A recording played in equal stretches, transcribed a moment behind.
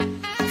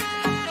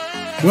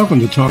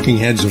Welcome to Talking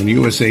Heads on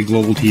USA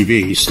Global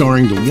TV,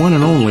 starring the one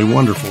and only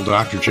wonderful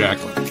Dr.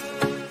 Jacqueline.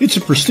 It's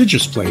a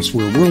prestigious place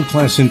where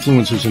world-class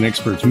influencers and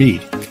experts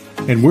meet,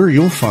 and where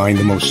you'll find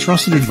the most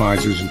trusted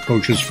advisors and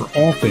coaches for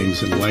all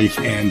things in life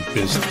and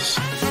business.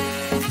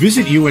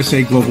 Visit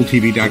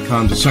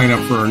usaglobaltv.com to sign up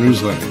for our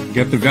newsletter,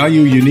 get the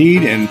value you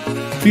need, and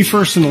be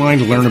first in line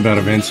to learn about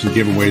events and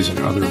giveaways and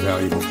other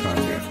valuable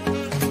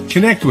content.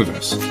 Connect with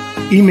us.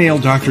 Email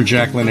Dr.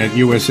 Jacqueline at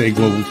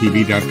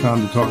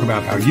usaglobaltv.com to talk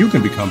about how you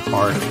can become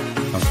part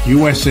of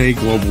USA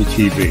Global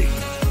TV.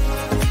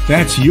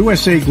 That's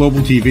USA Global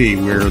TV,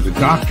 where the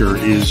doctor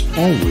is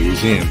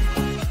always in.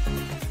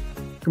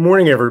 Good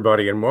morning,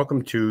 everybody, and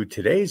welcome to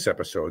today's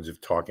episodes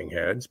of Talking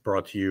Heads,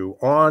 brought to you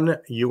on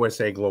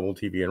USA Global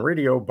TV and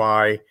radio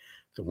by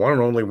the one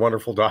and only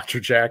wonderful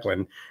Dr.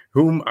 Jacqueline,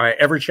 whom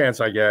every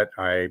chance I get,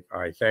 I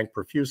thank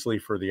profusely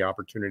for the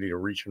opportunity to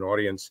reach an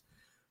audience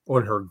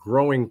on her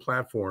growing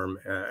platform,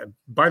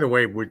 by the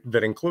way,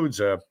 that includes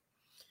a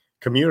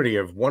community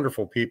of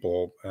wonderful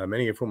people,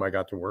 many of whom I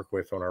got to work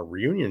with on our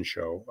reunion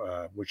show,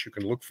 which you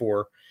can look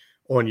for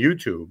on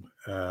YouTube,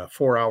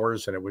 4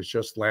 hours, and it was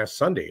just last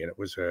Sunday, and it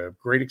was a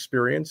great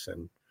experience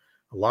and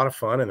a lot of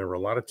fun, and there were a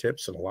lot of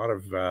tips and a lot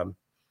of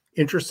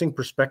interesting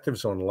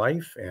perspectives on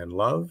life and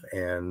love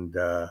and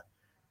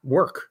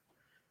work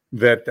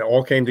that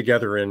all came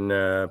together in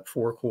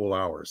 4 cool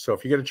hours. So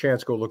if you get a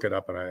chance, go look it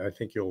up, and I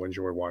think you'll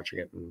enjoy watching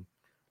it and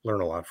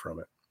learn a lot from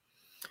it.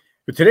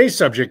 But today's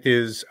subject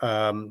is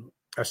a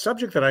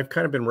subject that I've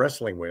kind of been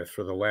wrestling with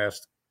for the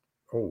last,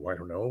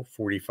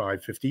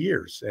 45, 50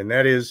 years. And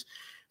that is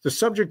the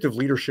subject of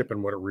leadership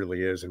and what it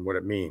really is and what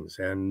it means.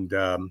 And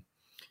the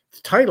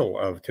title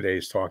of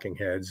today's Talking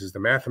Heads is The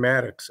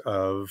Mathematics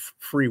of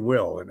Free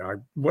Will.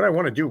 And what I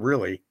want to do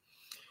really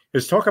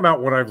is talk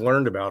about what I've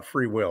learned about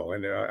free will.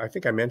 And I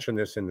think I mentioned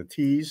this in the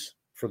tease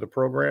for the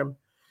program.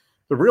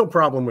 The real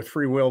problem with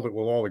free will that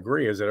we'll all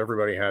agree is that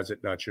everybody has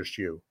it, not just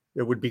you.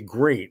 It would be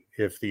great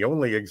if the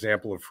only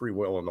example of free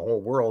will in the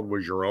whole world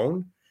was your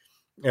own,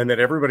 and that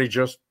everybody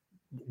just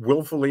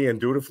willfully and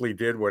dutifully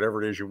did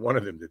whatever it is you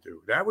wanted them to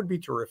do. That would be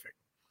terrific.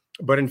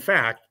 But in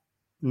fact,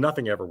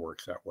 nothing ever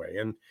works that way.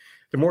 And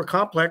the more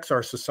complex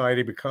our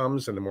society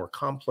becomes and the more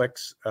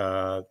complex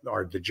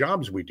the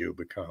jobs we do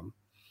become,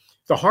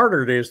 the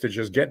harder it is to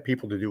just get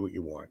people to do what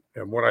you want.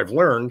 And what I've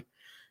learned,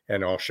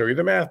 and I'll show you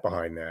the math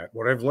behind that,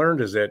 what I've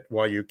learned is that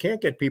while you can't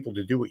get people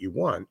to do what you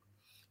want,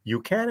 you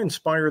can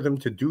inspire them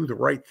to do the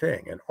right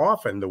thing. And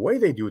often the way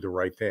they do the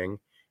right thing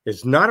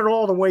is not at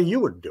all the way you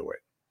would do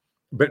it,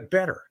 but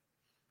better.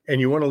 And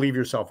you want to leave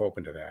yourself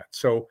open to that.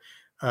 So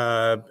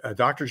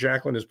Dr.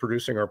 Jacqueline is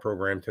producing our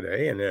program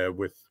today. And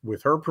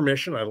with her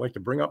permission, I'd like to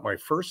bring up my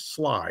first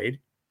slide.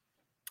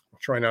 I'll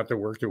try not to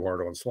work too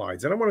hard on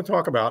slides. And I want to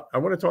talk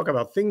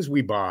about things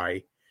we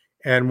buy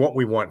and what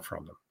we want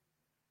from them.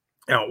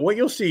 Now, what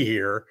you'll see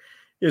here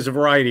is a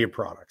variety of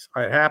products.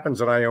 It happens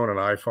that I own an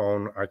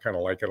iPhone. I kind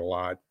of like it a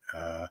lot.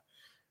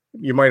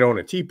 You might own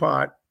a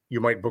teapot.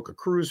 You might book a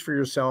cruise for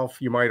yourself.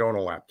 You might own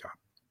a laptop.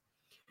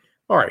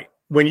 All right.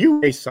 When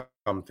you buy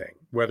something,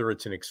 whether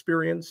it's an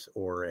experience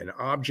or an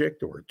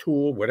object or a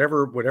tool,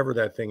 whatever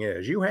that thing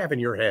is, you have in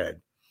your head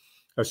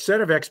a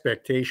set of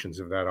expectations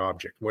of that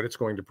object, what it's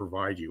going to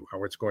provide you,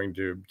 how it's going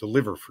to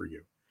deliver for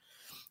you.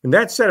 And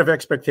that set of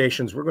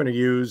expectations, we're going to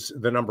use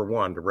the number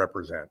 1 to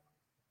represent.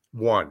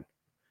 1.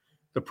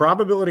 The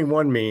probability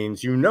 1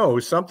 means you know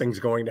something's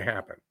going to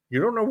happen.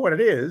 You don't know what it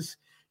is.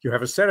 You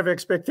have a set of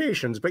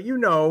expectations, but you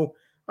know,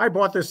 I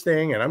bought this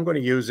thing and I'm going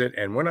to use it.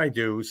 And when I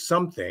do,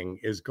 something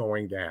is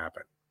going to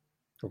happen.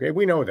 Okay,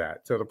 we know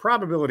that. So the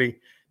probability,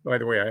 by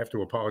the way, I have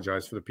to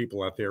apologize for the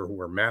people out there who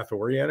are math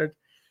oriented.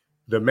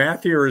 The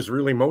math here is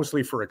really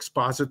mostly for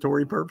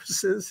expository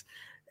purposes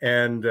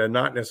and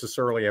not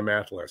necessarily a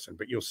math lesson,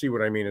 but you'll see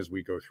what I mean as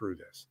we go through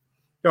this.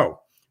 So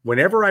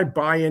whenever I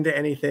buy into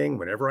anything,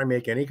 whenever I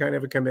make any kind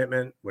of a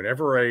commitment,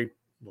 whenever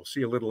we'll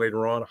see a little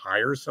later on,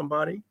 hire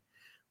somebody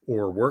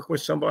or work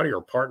with somebody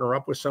or partner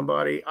up with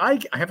somebody, I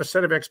have a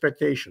set of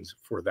expectations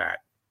for that,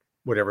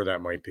 whatever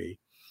that might be.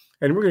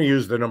 And we're going to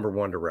use the number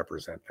 1 to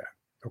represent that.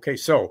 Okay,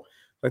 so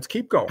let's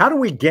keep going. How do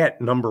we get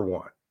number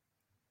 1?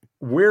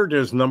 Where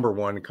does number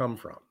 1 come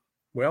from?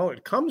 Well,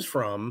 it comes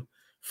from,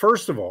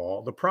 first of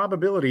all, the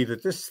probability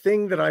that this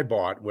thing that I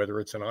bought, whether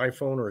it's an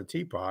iPhone or a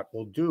teapot,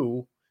 will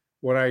do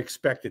what I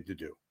expect it to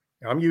do.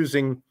 I'm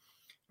using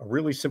a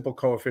really simple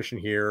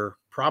coefficient here,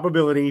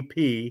 probability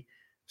P,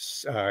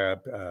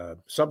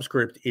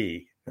 subscript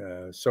E.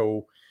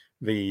 So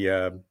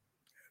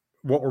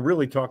what we're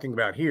really talking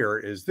about here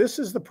is this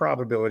is the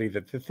probability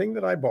that the thing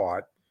that I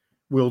bought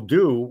will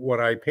do what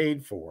I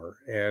paid for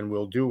and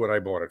will do what I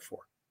bought it for.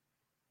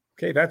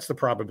 Okay, that's the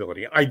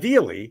probability.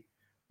 Ideally,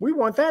 we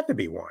want that to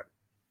be 1.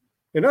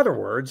 In other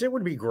words, it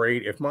would be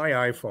great if my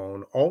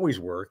iPhone always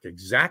worked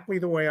exactly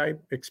the way I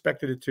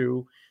expected it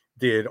to,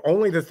 did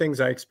only the things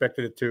I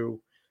expected it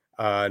to,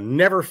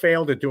 never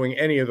failed at doing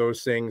any of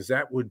those things.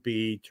 That would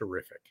be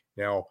terrific.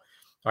 Now,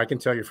 I can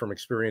tell you from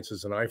experience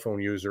as an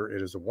iPhone user,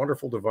 it is a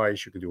wonderful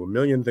device. You can do a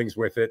million things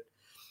with it.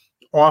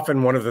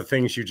 often one of the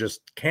things you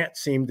just can't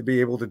seem to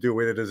be able to do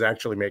with it is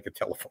actually make a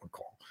telephone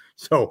call.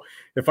 So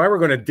if I were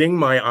going to ding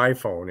my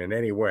iPhone in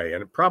any way,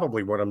 and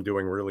probably what I'm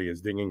doing really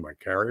is dinging my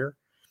carrier,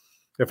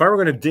 if I were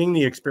going to ding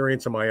the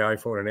experience of my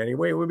iPhone in any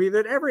way, it would be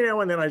that every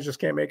now and then I just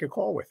can't make a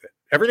call with it.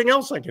 Everything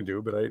else I can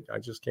do, but I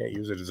just can't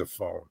use it as a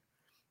phone.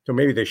 So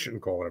maybe they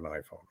shouldn't call it an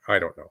iPhone. I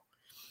don't know.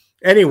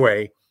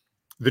 Anyway,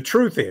 the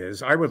truth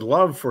is I would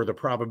love for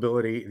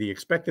the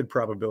expected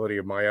probability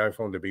of my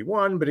iPhone to be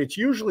 1, but it's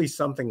usually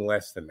something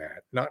less than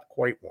that, not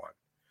quite 1,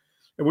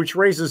 which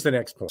raises the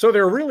next point. So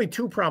there are really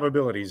 2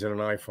 probabilities in an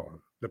iPhone.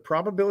 The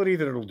probability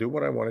that it'll do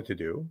what I want it to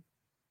do,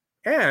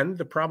 and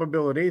the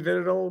probability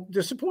that it'll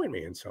disappoint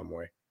me in some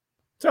way.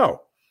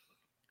 So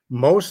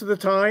most of the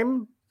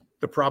time,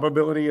 the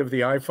probability of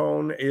the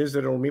iPhone is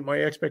that it'll meet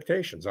my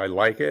expectations. I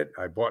like it.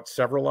 I bought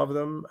several of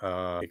them.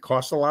 It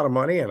costs a lot of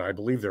money, and I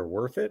believe they're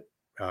worth it.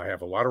 I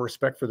have a lot of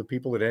respect for the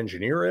people that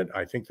engineer it.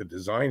 I think the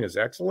design is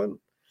excellent.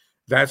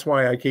 That's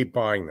why I keep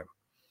buying them.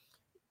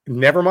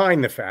 Never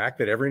mind the fact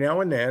that every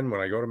now and then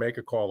when I go to make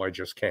a call, I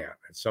just can't.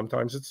 And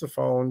sometimes it's the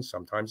phone,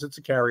 sometimes it's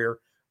a carrier.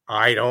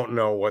 I don't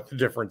know what the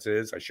difference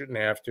is. I shouldn't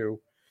have to.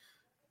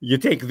 You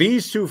take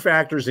these 2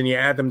 factors and you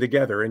add them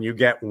together and you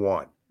get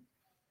 1.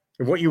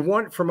 And what you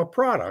want from a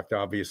product,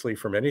 obviously,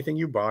 from anything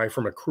you buy,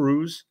 from a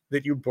cruise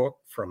that you book,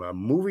 from a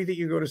movie that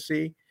you go to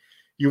see,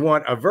 you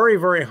want a very,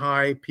 very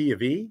high P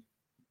of E,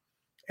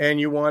 and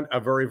you want a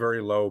very,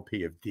 very low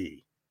P of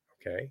D.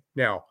 Okay.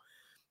 Now,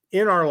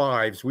 in our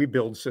lives, we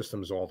build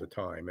systems all the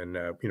time. And,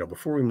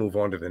 before we move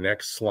on to the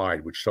next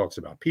slide, which talks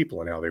about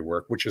people and how they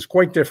work, which is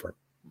quite different.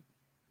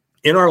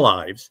 In our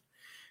lives,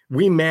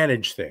 we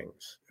manage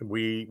things.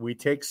 We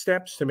take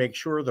steps to make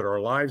sure that our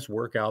lives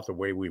work out the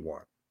way we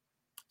want.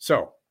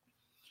 So,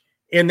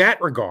 in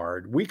that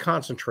regard, we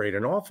concentrate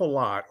an awful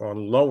lot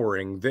on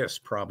lowering this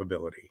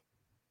probability.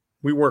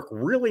 We work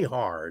really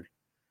hard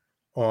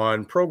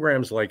on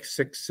programs like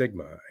Six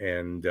Sigma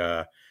and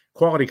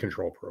quality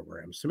control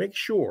programs to make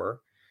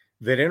sure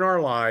that in our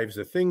lives,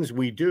 the things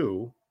we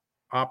do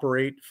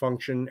operate,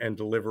 function, and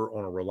deliver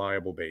on a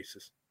reliable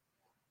basis.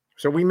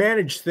 So we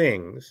manage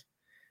things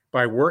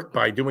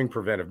by doing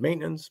preventive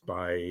maintenance,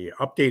 by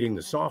updating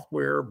the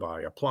software,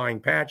 by applying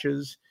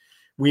patches.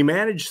 We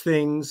manage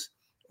things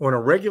on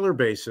a regular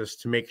basis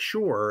to make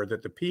sure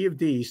that the P of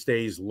D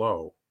stays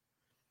low,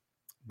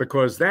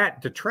 because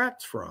that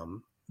detracts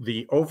from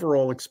the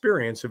overall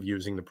experience of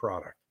using the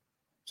product.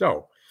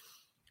 So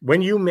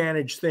when you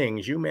manage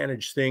things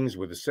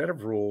with a set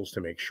of rules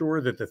to make sure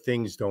that the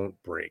things don't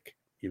break.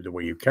 The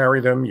way you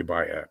carry them, you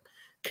buy a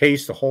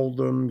case to hold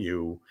them,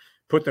 you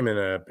put them in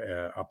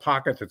a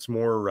pocket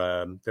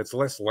that's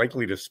less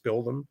likely to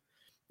spill them.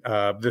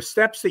 The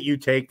steps that you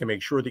take to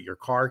make sure that your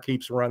car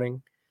keeps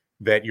running,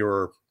 that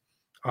your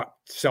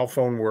cell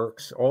phone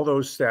works, all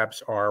those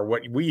steps are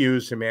what we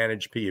use to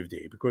manage P of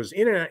D, because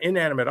in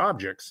inanimate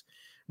objects,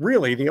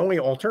 really the only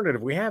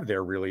alternative we have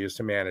there really is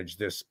to manage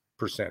this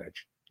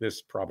percentage,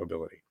 this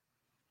probability.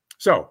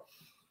 So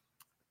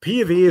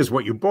P of E is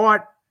what you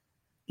bought.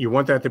 You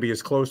want that to be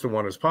as close to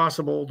 1 as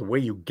possible. The way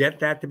you get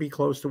that to be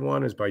close to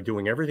 1 is by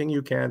doing everything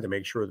you can to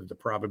make sure that the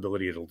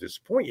probability it'll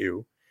disappoint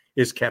you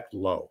is kept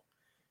low,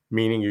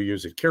 meaning you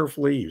use it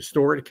carefully, you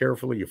store it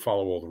carefully, you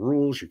follow all the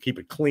rules, you keep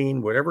it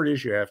clean, whatever it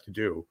is you have to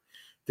do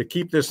to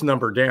keep this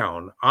number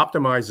down,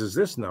 optimizes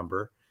this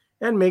number,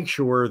 and make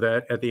sure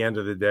that at the end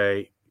of the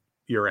day,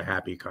 you're a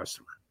happy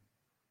customer.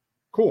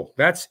 Cool.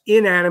 That's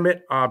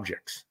inanimate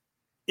objects.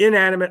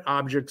 Inanimate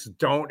objects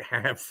don't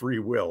have free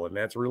will, and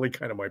that's really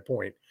kind of my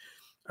point.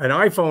 An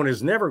iPhone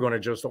is never going to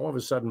just all of a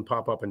sudden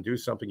pop up and do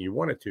something you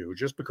want it to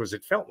just because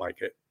it felt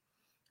like it.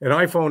 An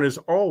iPhone is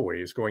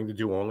always going to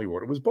do only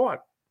what it was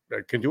bought.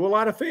 It can do a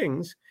lot of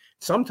things.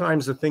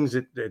 Sometimes the things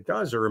it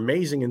does are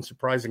amazing and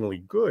surprisingly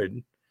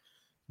good,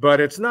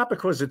 but it's not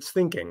because it's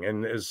thinking.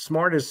 And as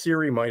smart as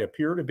Siri might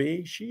appear to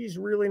be, she's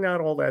really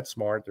not all that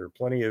smart. There are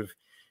plenty of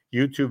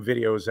YouTube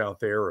videos out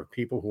there of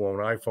people who own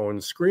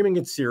iPhones screaming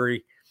at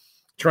Siri,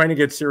 trying to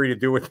get Siri to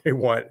do what they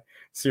want.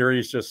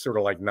 Siri's just sort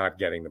of like not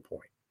getting the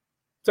point.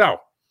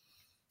 So,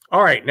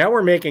 all right, now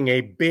we're making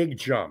a big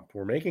jump.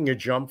 We're making a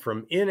jump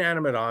from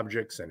inanimate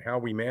objects and how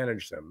we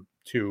manage them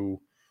to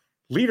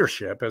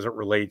leadership as it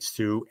relates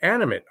to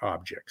animate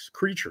objects,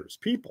 creatures,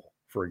 people,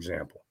 for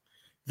example.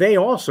 They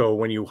also,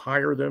 when you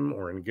hire them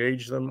or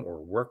engage them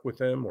or work with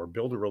them or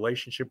build a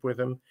relationship with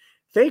them,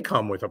 they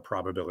come with a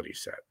probability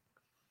set.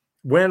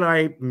 When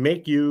I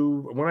make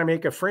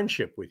a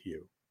friendship with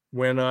you,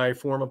 when I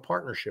form a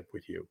partnership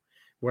with you,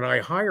 when I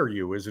hire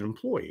you as an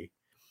employee,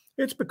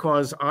 it's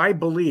because I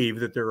believe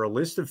that there are a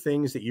list of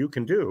things that you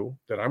can do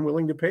that I'm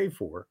willing to pay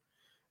for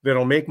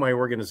that'll make my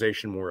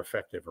organization more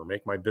effective or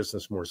make my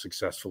business more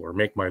successful or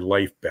make my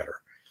life better.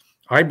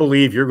 I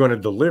believe you're going to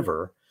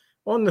deliver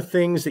on the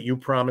things that you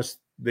promised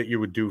that you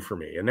would do for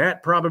me. And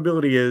that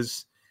probability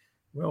is,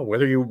 well,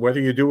 whether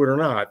you do it or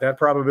not, that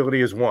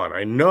probability is 1.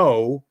 I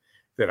know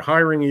that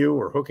hiring you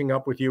or hooking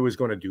up with you is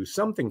going to do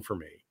something for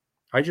me.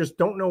 I just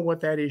don't know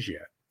what that is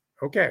yet.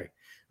 Okay,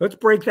 let's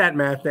break that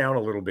math down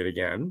a little bit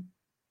again.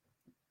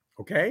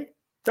 Okay,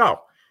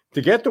 so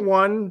To get the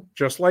one,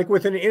 just like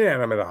with an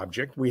inanimate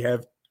object, we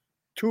have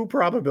two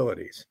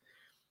probabilities.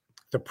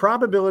 The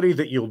probability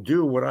that you'll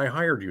do what I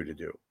hired you to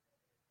do,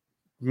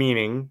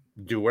 meaning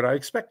do what I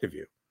expect of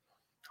you.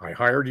 I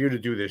hired you to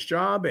do this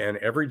job, and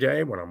every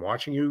day when I'm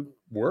watching you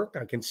work,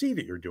 I can see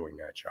that you're doing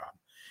that job.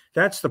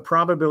 That's the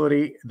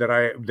probability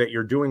that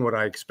you're doing what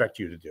I expect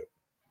you to do.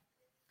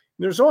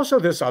 There's also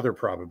this other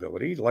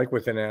probability, like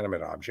with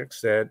inanimate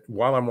objects, that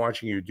while I'm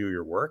watching you do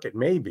your work, it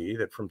may be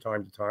that from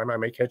time to time I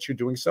may catch you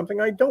doing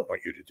something I don't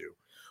want you to do,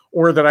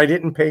 or that I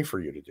didn't pay for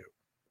you to do,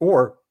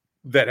 or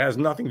that has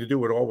nothing to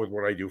do at all with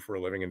what I do for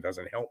a living and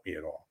doesn't help me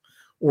at all,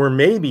 or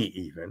maybe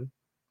even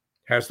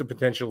has the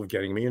potential of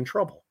getting me in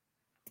trouble.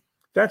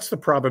 That's the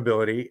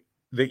probability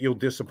that you'll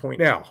disappoint.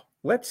 Now,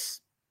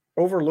 let's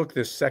overlook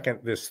this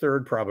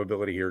third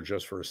probability here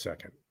just for a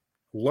second.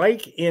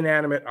 Like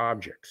inanimate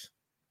objects,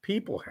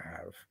 people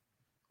have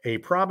a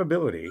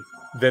probability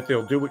that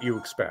they'll do what you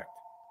expect.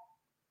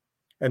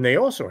 And they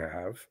also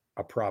have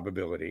a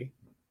probability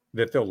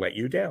that they'll let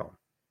you down.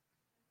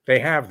 They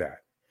have that.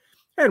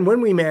 And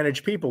when we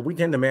manage people, we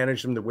tend to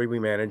manage them the way we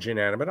manage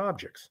inanimate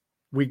objects.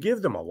 We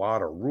give them a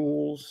lot of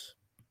rules.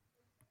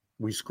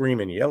 We scream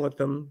and yell at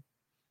them,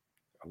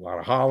 a lot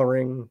of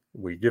hollering.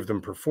 We give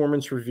them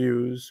performance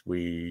reviews.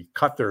 We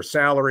cut their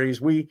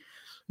salaries.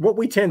 What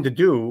we tend to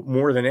do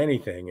more than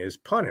anything is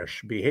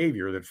punish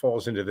behavior that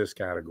falls into this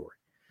category.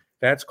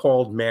 That's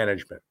called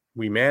management.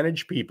 We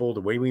manage people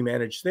the way we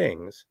manage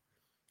things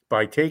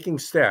by taking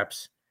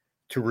steps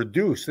to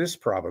reduce this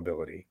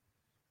probability,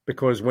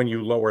 because when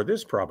you lower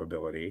this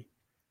probability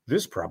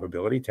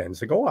tends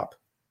to go up.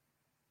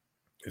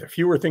 The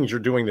fewer things you're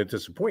doing that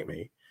disappoint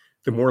me,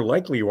 the more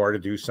likely you are to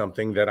do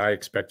something that I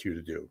expect you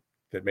to do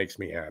that makes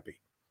me happy.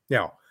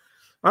 Now,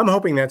 I'm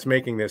hoping that's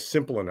making this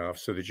simple enough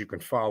so that you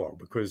can follow,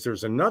 because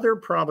there's another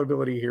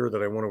probability here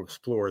that I want to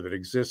explore that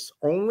exists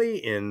only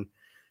in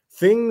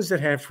things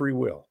that have free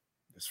will.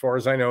 As far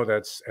as I know,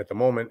 that's at the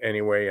moment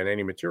anyway, in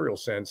any material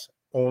sense,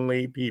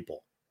 only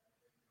people.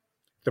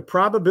 The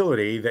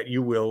probability that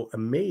you will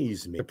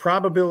amaze me, the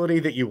probability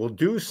that you will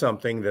do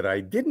something that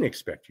I didn't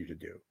expect you to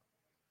do,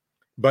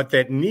 but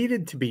that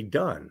needed to be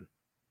done.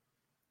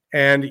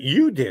 And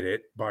you did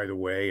it, by the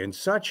way, in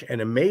such an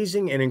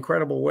amazing and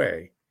incredible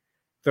way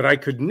that I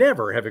could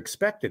never have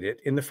expected it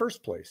in the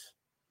first place.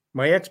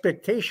 My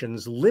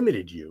expectations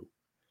limited you.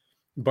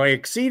 By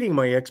exceeding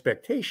my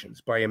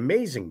expectations, by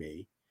amazing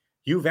me,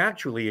 you've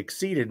actually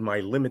exceeded my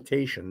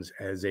limitations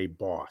as a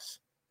boss,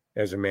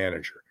 as a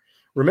manager.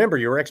 Remember,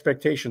 your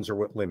expectations are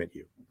what limit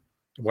you.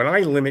 When I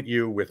limit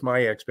you with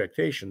my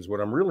expectations, what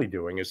I'm really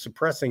doing is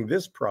suppressing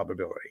this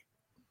probability.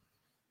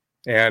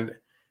 And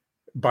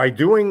by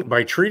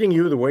treating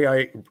you the way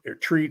I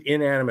treat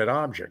inanimate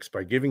objects,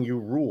 by giving you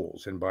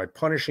rules and by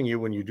punishing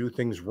you when you do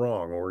things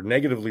wrong or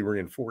negatively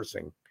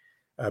reinforcing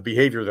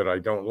behavior that I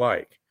don't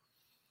like,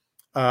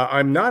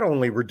 I'm not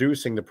only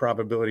reducing the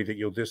probability that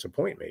you'll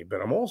disappoint me,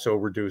 but I'm also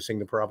reducing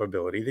the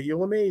probability that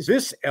you'll amaze me.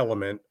 This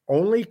element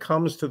only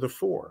comes to the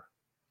fore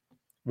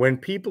when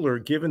people are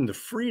given the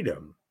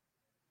freedom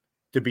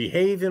to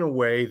behave in a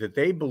way that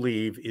they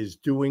believe is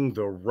doing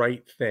the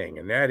right thing.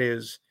 And that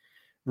is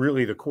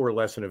really the core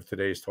lesson of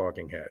today's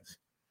Talking Heads.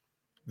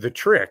 The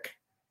trick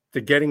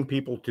to getting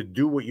people to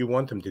do what you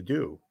want them to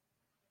do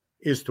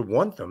is to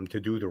want them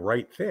to do the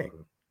right thing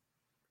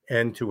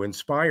and to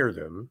inspire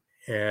them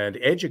and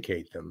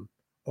educate them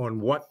on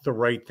what the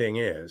right thing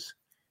is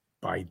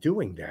by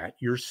doing that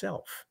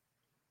yourself.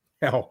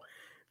 Now,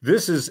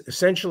 this is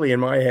essentially, in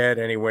my head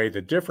anyway,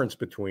 the difference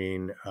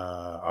between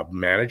a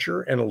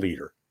manager and a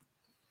leader.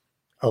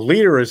 A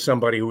leader is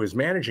somebody who is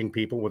managing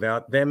people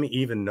without them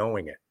even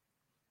knowing it.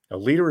 A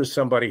leader is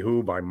somebody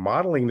who, by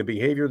modeling the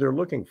behavior they're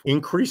looking for,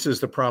 increases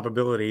the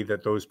probability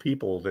that those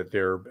people that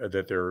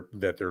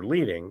they're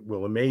leading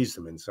will amaze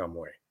them in some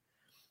way.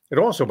 It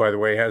also, by the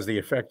way, has the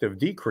effect of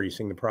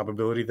decreasing the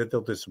probability that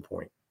they'll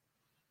disappoint.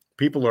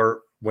 People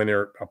are, when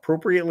they're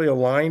appropriately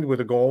aligned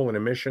with a goal and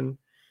a mission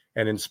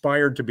and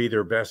inspired to be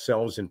their best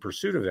selves in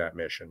pursuit of that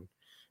mission,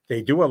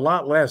 they do a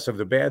lot less of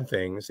the bad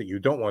things that you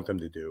don't want them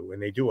to do, and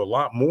they do a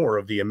lot more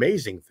of the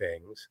amazing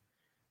things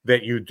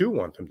that you do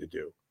want them to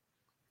do,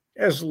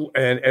 as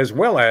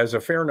well as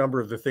a fair number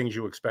of the things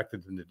you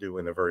expected them to do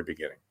in the very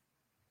beginning.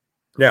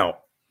 Now,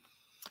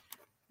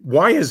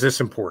 why is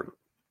this important?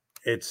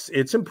 It's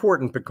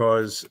important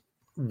because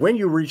when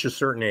you reach a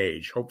certain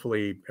age,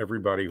 hopefully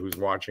everybody who's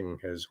watching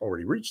has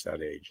already reached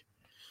that age,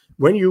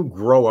 when you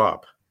grow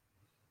up,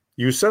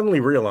 you suddenly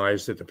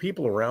realize that the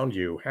people around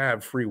you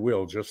have free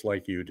will just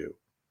like you do.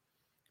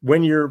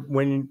 When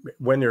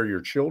they're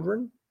your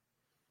children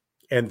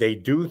and they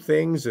do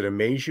things that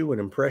amaze you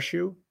and impress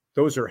you,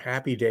 those are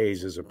happy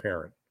days as a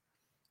parent.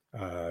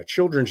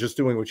 Children just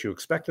doing what you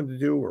expect them to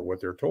do or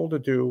what they're told to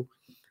do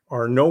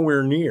are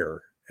nowhere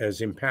near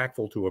as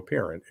impactful to a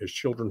parent as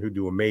children who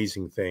do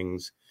amazing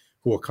things,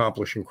 who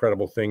accomplish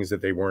incredible things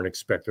that they weren't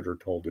expected or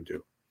told to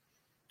do.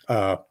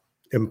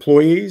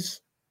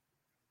 Employees,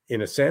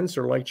 in a sense,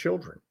 are like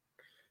children.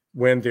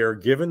 when they're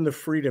given the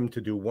freedom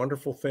to do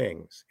wonderful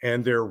things,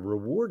 and they're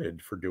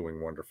rewarded for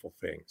doing wonderful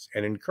things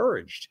and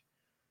encouraged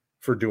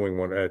for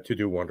to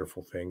do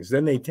wonderful things,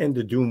 then they tend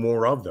to do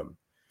more of them.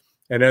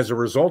 And as a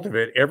result of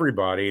it,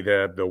 everybody,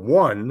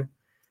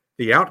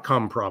 the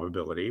outcome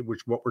probability,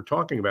 which what we're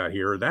talking about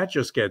here, that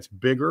just gets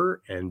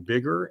bigger and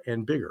bigger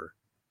and bigger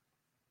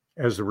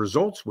as the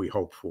results we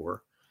hope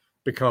for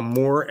become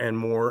more and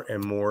more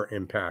and more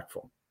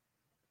impactful.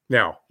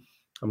 Now,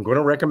 I'm going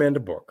to recommend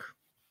a book,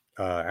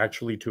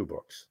 actually 2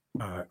 books.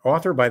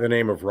 Author by the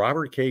name of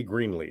Robert K.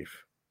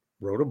 Greenleaf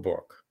wrote a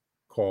book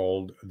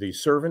called The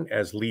Servant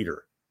as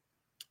Leader,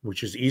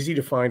 which is easy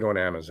to find on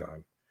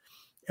Amazon.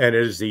 And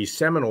it is the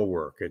seminal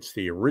work. It's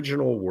the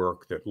original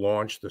work that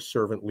launched the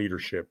servant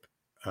leadership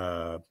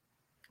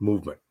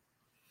movement.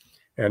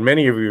 And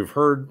many of you have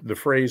heard the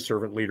phrase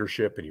servant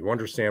leadership, and you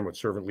understand what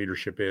servant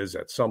leadership is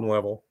at some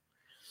level.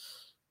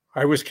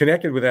 I was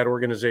connected with that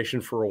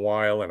organization for a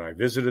while, and I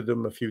visited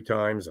them a few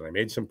times, and I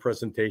made some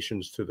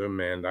presentations to them,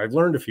 and I've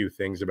learned a few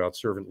things about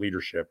servant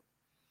leadership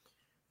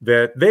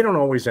that they don't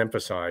always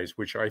emphasize,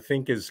 which I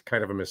think is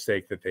kind of a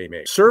mistake that they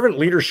make. Servant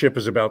leadership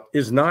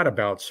is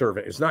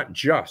not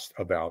just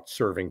about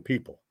serving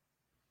people.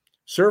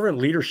 Servant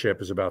leadership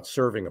is about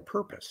serving a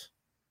purpose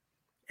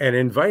and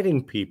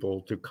inviting people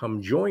to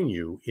come join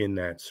you in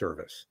that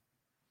service.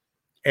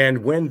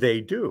 And when they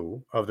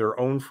do, of their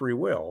own free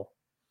will,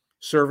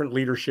 servant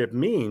leadership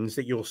means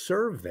that you'll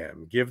serve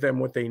them, give them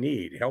what they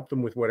need, help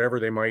them with whatever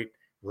they might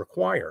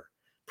require,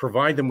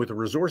 provide them with the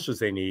resources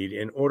they need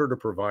in order to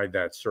provide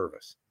that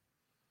service.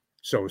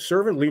 So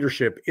servant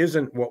leadership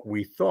isn't what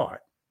we thought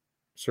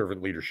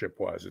servant leadership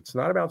was. It's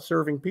not about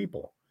serving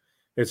people.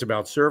 It's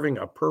about serving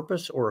a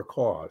purpose or a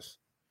cause.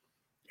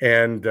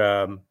 And,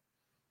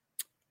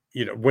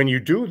 when you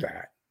do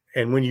that,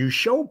 and when you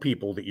show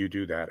people that you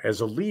do that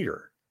as a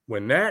leader,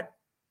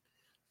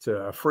 it's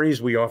a phrase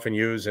we often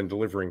use in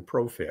delivering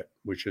ProFit,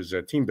 which is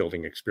a team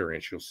building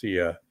experience. You'll see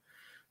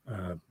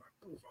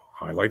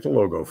highlight the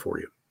logo for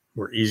you.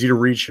 We're easy to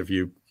reach if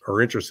you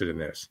are interested in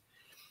this.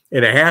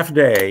 In a half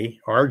day,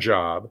 our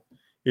job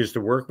is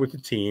to work with the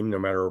team, no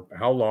matter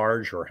how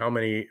large or how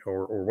many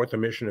or what the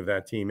mission of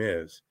that team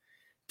is,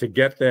 to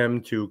get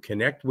them to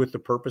connect with the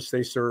purpose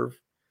they serve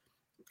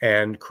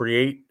and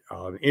create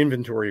an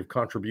inventory of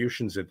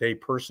contributions that they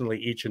personally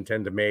each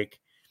intend to make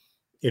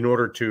in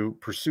order to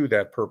pursue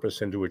that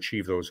purpose and to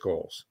achieve those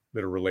goals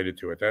that are related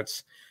to it.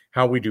 That's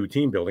how we do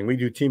team building. We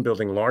do team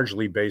building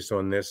largely based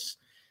on this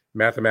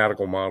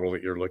mathematical model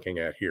that you're looking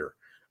at here.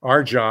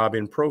 Our job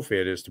in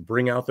ProFit is to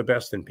bring out the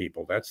best in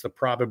people. That's the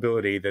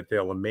probability that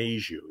they'll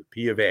amaze you,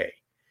 P of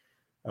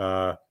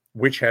A,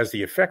 which has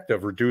the effect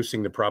of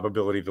reducing the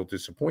probability they'll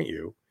disappoint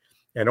you,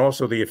 and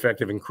also the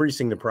effect of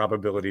increasing the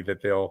probability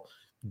that they'll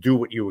do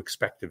what you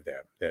expect of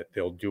them, that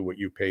they'll do what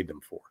you paid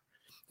them for.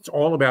 It's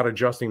all about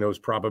adjusting those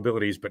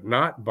probabilities, but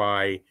not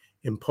by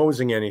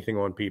imposing anything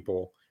on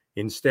people.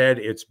 Instead,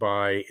 it's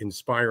by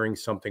inspiring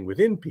something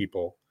within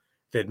people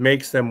that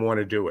makes them want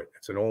to do it.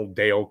 It's an old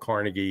Dale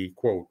Carnegie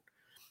quote.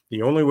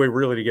 The only way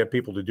really to get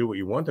people to do what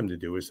you want them to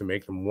do is to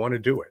make them want to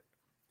do it.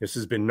 This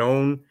has been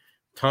known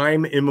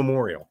time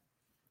immemorial.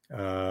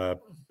 There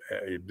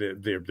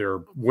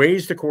are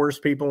ways to coerce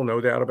people,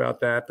 no doubt about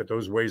that, but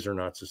those ways are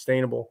not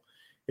sustainable.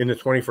 In the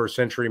 21st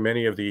century,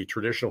 many of the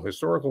traditional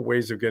historical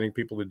ways of getting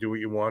people to do what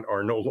you want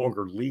are no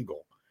longer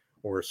legal,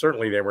 or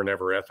certainly they were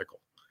never ethical.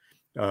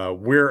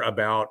 We're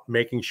about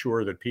making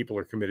sure that people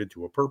are committed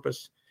to a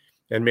purpose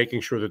and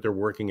making sure that they're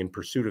working in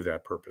pursuit of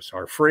that purpose.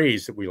 Our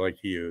phrase that we like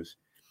to use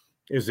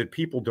is that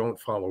people don't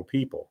follow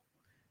people.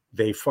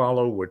 They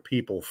follow what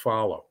people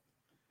follow.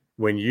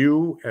 When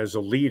you as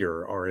a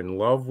leader are in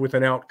love with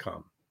an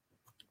outcome,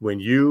 when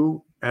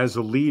you as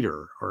a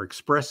leader are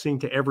expressing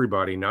to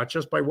everybody, not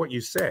just by what you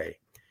say,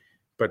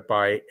 but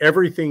by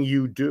everything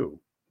you do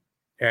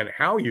and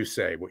how you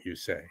say what you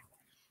say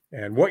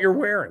and what you're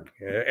wearing,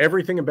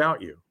 everything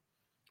about you,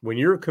 when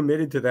you're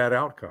committed to that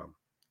outcome,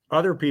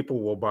 other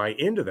people will buy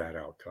into that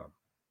outcome.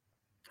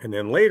 And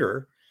then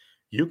later,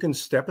 you can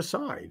step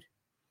aside.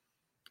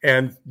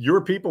 And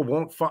your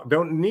people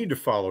don't need to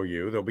follow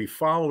you. They'll be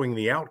following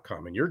the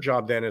outcome. And your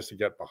job then is to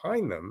get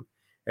behind them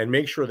and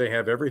make sure they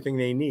have everything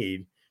they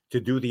need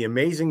to do the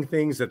amazing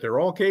things that they're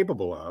all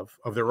capable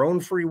of their own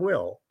free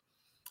will,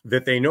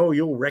 that they know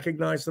you'll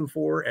recognize them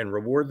for and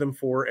reward them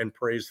for and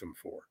praise them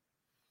for.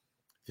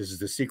 This is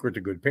the secret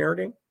to good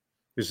parenting.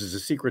 This is the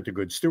secret to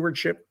good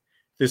stewardship.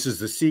 This is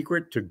the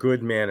secret to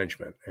good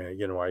management. I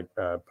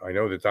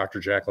know that Dr.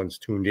 Jacqueline's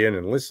tuned in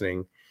and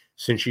listening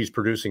since she's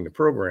producing the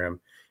program.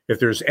 If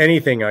there's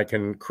anything I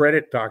can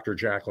credit Dr.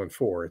 Jacqueline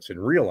for, it's in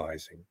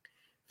realizing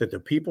that the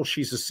people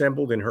she's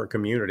assembled in her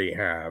community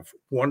have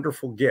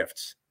wonderful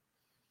gifts.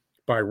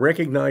 By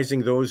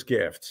recognizing those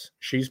gifts,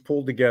 she's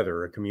pulled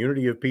together a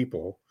community of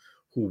people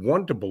who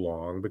want to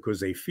belong because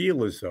they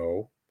feel as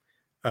though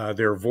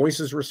their voice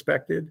is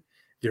respected,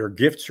 their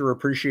gifts are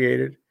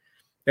appreciated,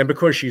 and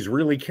because she's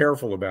really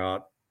careful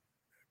about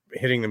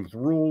hitting them with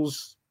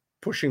rules,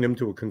 pushing them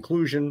to a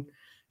conclusion.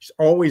 She's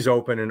always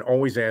open and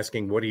always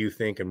asking, what do you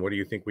think? And what do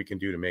you think we can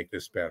do to make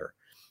this better?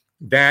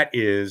 That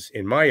is,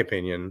 in my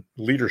opinion,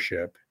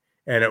 leadership,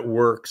 and it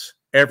works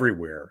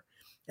everywhere.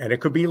 And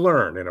it could be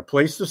learned. And a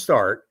place to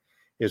start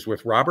is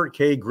with Robert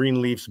K.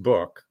 Greenleaf's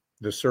book,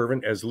 The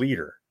Servant as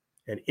Leader.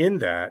 And in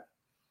that,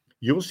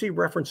 you'll see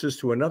references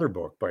to another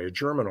book by a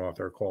German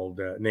author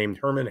named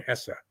Hermann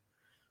Hesse,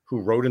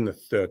 who wrote in the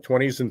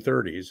 20s and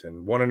 30s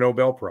and won a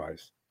Nobel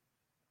Prize.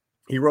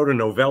 He wrote a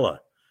novella,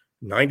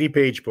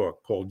 90-page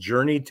book called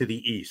Journey to the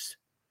East.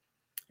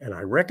 And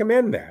I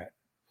recommend that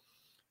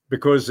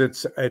because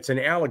it's an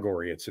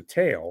allegory. It's a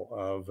tale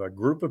of a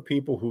group of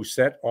people who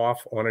set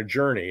off on a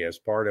journey as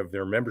part of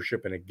their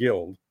membership in a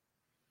guild,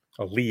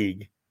 a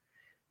league.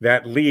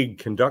 That league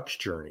conducts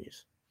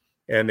journeys,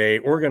 and they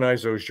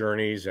organize those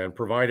journeys and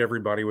provide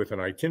everybody with an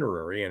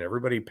itinerary, and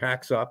everybody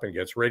packs up and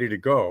gets ready to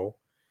go.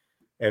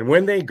 And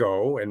when they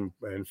go, and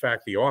in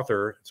fact, the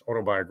author, it's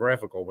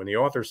autobiographical, when the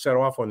author set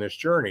off on this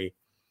journey,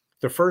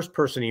 the first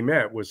person he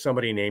met was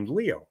somebody named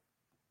Leo.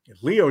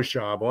 Leo's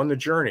job on the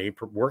journey,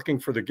 working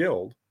for the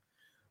guild,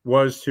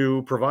 was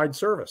to provide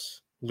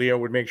service. Leo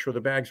would make sure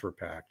the bags were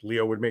packed.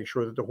 Leo would make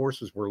sure that the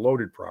horses were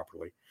loaded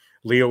properly.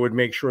 Leo would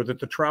make sure that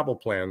the travel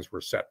plans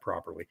were set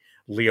properly.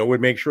 Leo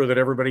would make sure that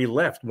everybody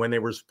left when they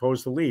were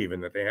supposed to leave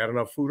and that they had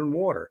enough food and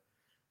water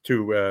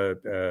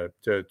to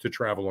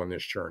travel on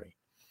this journey.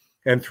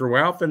 And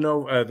throughout the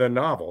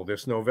novel,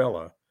 this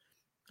novella,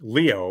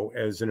 Leo,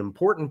 as an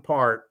important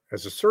part,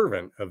 as a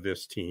servant of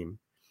this team,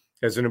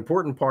 as an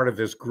important part of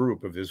this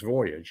group, of this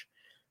voyage,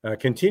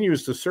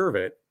 continues to serve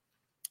it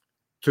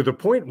to the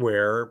point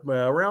where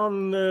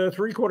around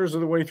 3/4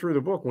 of the way through the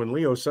book, when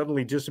Leo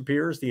suddenly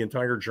disappears, the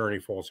entire journey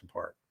falls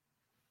apart.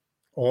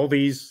 All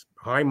these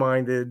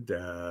high-minded,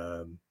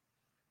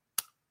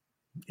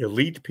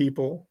 elite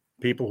people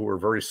who are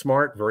very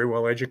smart, very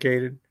well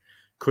educated,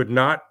 could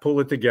not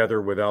pull it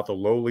together without the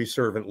lowly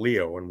servant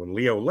Leo. And when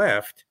Leo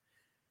left,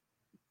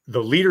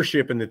 the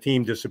leadership in the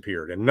team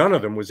disappeared, and none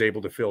of them was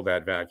able to fill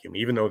that vacuum,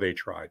 even though they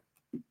tried.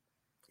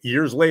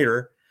 Years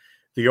later,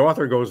 the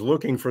author goes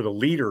looking for the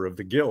leader of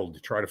the guild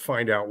to try to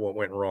find out what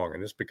went wrong.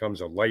 And this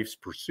becomes a life's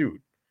pursuit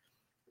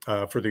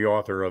for the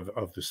author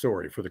of the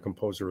story, for the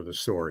composer of the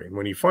story. And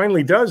when he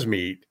finally does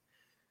meet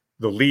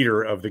the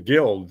leader of the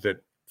guild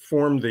that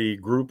formed the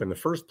group in the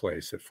first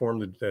place,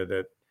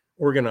 that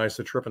organized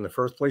the trip in the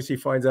first place, he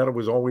finds out it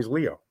was always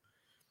Leo.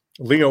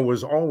 Leo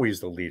was always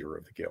the leader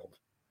of the guild.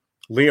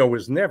 Leo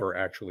was never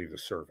actually the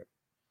servant.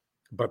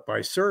 But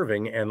by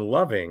serving and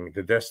loving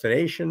the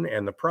destination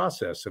and the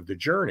process of the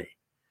journey,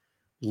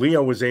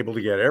 Leo was able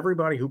to get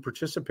everybody who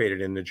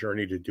participated in the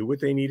journey to do what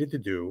they needed to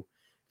do,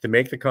 to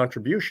make the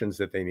contributions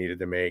that they needed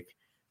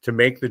to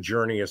make the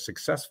journey a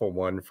successful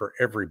one for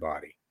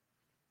everybody.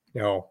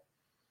 Now,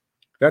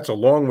 that's a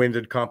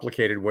long-winded,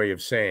 complicated way of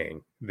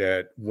saying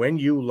that when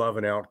you love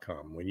an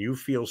outcome, when you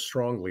feel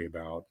strongly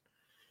about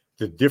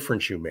the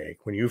difference you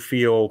make, when you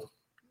feel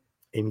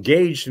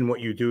engaged in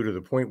what you do to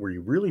the point where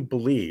you really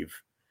believe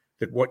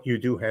that what you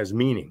do has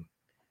meaning,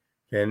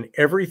 then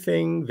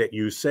everything that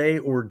you say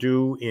or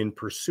do in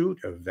pursuit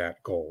of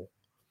that goal,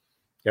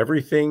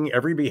 every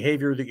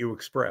behavior that you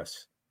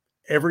express,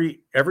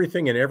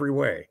 everything in every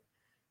way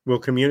will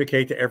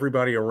communicate to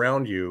everybody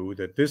around you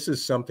that this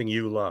is something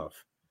you love.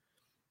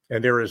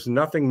 And there is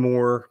nothing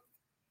more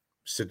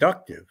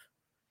seductive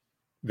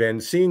than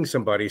seeing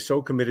somebody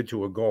so committed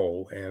to a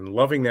goal and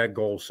loving that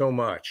goal so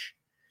much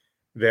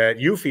that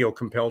you feel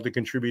compelled to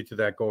contribute to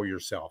that goal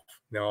yourself.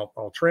 Now,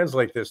 I'll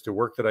translate this to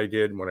work that I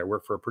did when I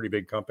worked for a pretty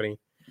big company.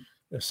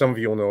 Some of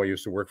you will know I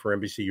used to work for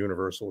NBC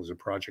Universal as a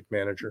project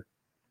manager.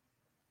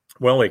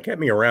 Well, they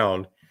kept me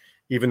around,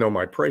 even though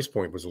my price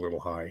point was a little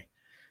high,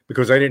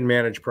 because I didn't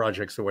manage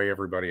projects the way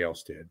everybody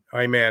else did.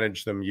 I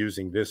managed them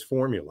using this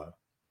formula.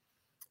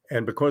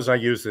 And because I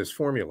used this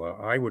formula,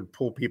 I would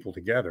pull people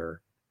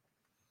together.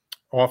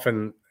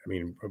 Often, I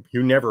mean,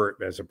 you never,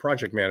 as a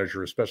project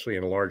manager, especially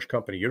in a large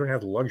company, you don't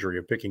have the luxury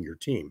of picking your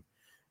team.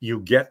 You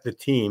get the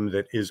team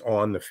that is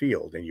on the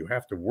field, and you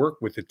have to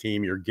work with the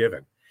team you're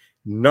given.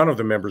 None of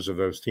the members of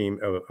those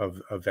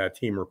of that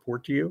team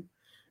report to you.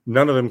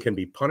 None of them can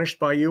be punished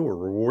by you or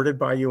rewarded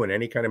by you in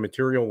any kind of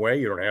material way.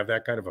 You don't have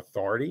that kind of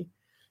authority.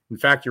 In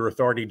fact, your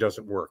authority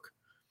doesn't work.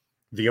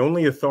 The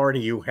only authority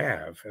you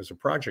have as a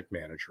project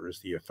manager is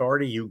the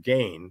authority you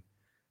gain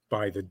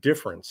by the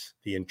difference,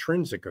 the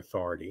intrinsic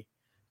authority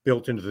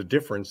built into the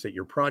difference that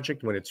your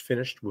project, when it's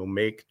finished, will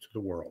make to the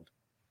world.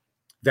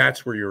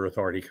 That's where your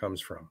authority comes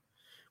from.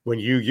 When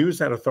you use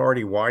that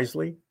authority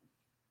wisely,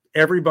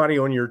 everybody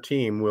on your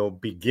team will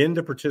begin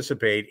to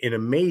participate in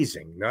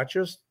amazing, not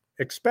just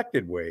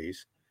expected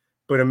ways,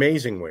 but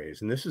amazing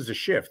ways. And this is a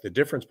shift, the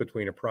difference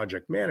between a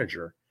project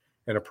manager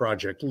and a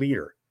project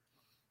leader.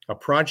 A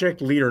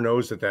project leader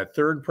knows that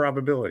third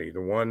probability,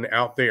 the one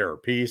out there,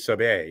 P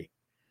sub A,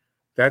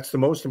 that's the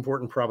most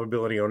important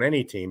probability on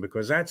any team,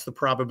 because that's the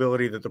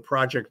probability that the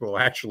project will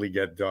actually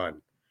get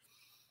done.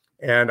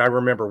 And I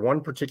remember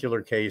one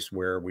particular case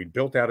where we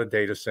built out a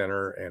data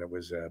center, and it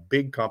was a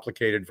big,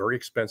 complicated, very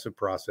expensive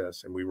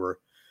process. And we were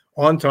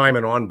on time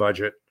and on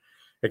budget,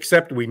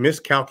 except we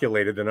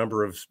miscalculated the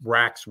number of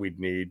racks we'd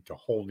need to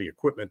hold the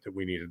equipment that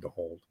we needed to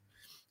hold.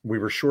 We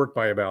were short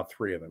by about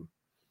 3 of them.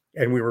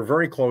 And we were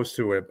very close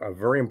to a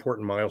very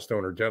important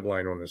milestone or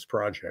deadline on this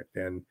project.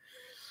 And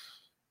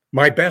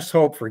my best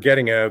hope for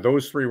getting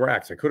those 3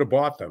 racks, I could have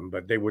bought them,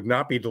 but they would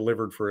not be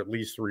delivered for at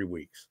least 3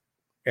 weeks.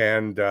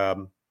 And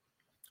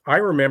I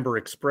remember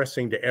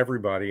expressing to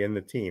everybody in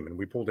the team, and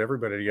we pulled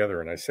everybody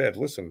together, and I said,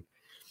 listen,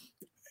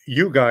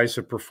 you guys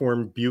have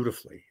performed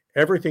beautifully.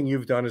 Everything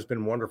you've done has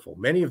been wonderful.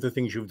 Many of the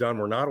things you've done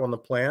were not on the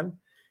plan.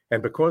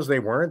 And because they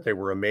weren't, they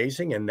were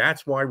amazing. And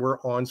that's why we're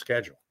on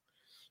schedule.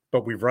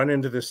 But we've run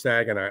into this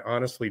snag, and I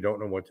honestly don't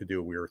know what to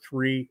do. We are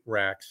 3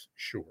 racks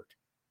short.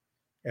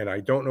 And I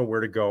don't know where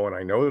to go. And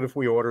I know that if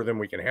we order them,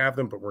 we can have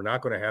them, but we're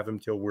not going to have them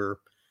till we're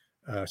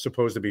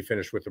supposed to be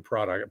finished with the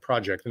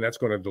project. And that's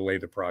going to delay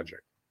the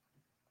project.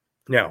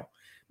 Now,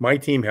 my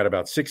team had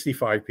about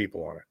 65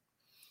 people on it.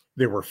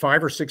 There were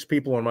 5 or 6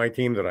 people on my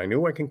team that I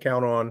knew I can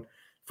count on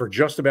for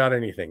just about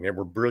anything. They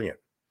were brilliant.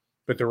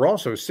 But there were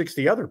also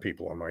 60 other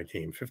people on my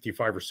team,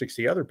 55 or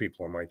 60 other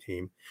people on my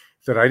team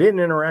that I didn't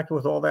interact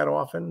with all that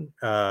often.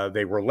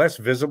 They were less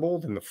visible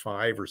than the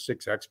 5 or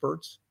 6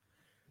 experts,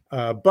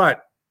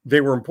 but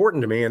they were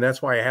important to me. And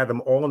that's why I had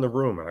them all in the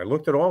room. And I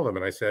looked at all of them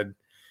and I said,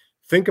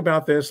 think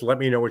about this. Let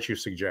me know what you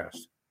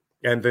suggest.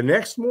 And the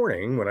next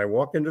morning, when I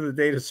walked into the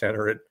data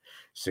center at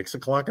 6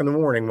 o'clock in the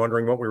morning,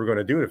 wondering what we were going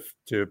to do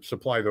to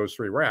supply those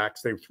 3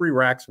 racks, 3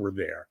 racks were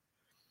there.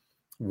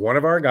 One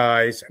of our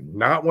guys,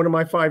 not one of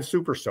my 5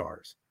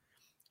 superstars,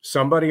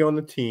 somebody on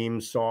the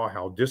team saw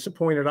how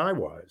disappointed I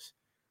was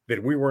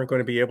that we weren't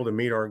going to be able to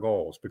meet our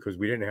goals because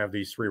we didn't have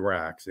these 3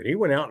 racks. And he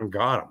went out and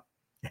got them.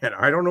 And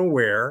I don't know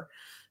where.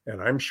 And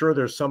I'm sure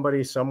there's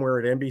somebody somewhere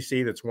at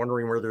NBC that's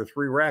wondering where their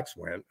 3 racks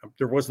went.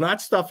 There was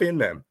not stuff in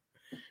them.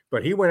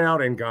 But he went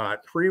out and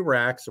got 3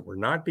 racks that were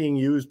not being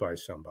used by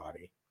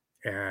somebody.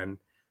 And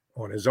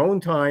on his own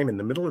time, in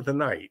the middle of the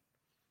night,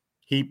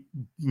 he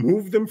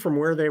moved them from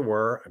where they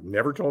were,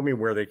 never told me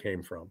where they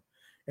came from,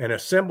 and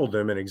assembled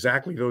them in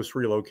exactly those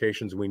 3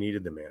 locations we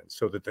needed them in,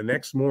 so that the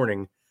next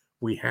morning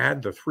we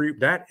had the 3.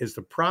 That is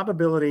the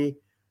probability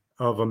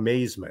of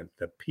amazement,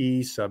 the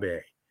P sub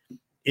A,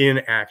 in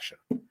action.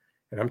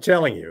 And I'm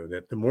telling you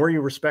that the more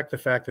you respect the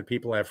fact that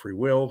people have free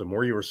will, the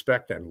more you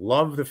respect and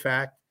love the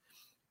fact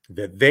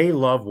that they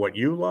love what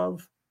you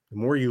love, the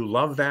more you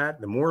love that,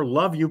 the more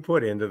love you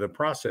put into the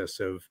process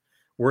of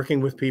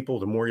working with people,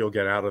 the more you'll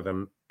get out of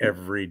them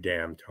every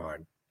damn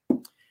time.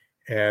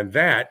 And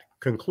that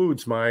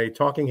concludes my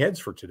talking heads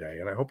for today.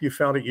 And I hope you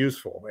found it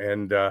useful.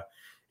 And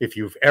if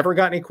you've ever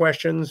got any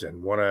questions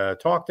and want to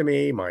talk to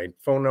me, my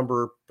phone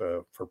number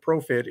for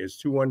Profit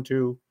is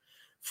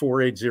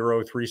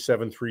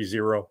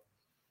 212-480-3730.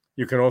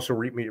 You can also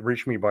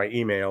reach me by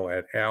email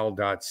at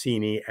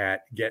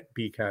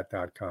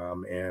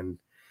al.cini@getbcat.com. And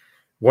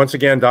once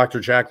again, Dr.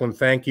 Jacqueline,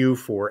 thank you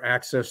for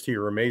access to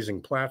your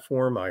amazing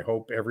platform. I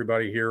hope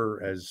everybody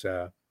here has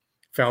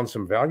found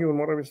some value in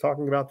what I was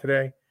talking about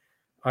today.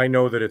 I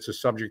know that it's a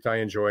subject I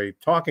enjoy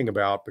talking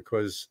about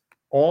because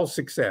all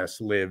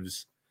success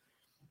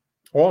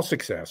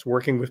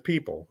working with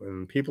people,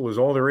 and people is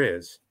all there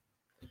is.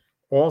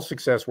 All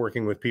success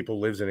working with people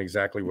lives in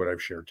exactly what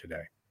I've shared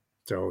today.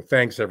 So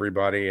thanks,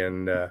 everybody,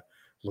 and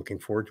looking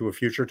forward to a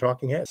future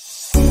Talking Head.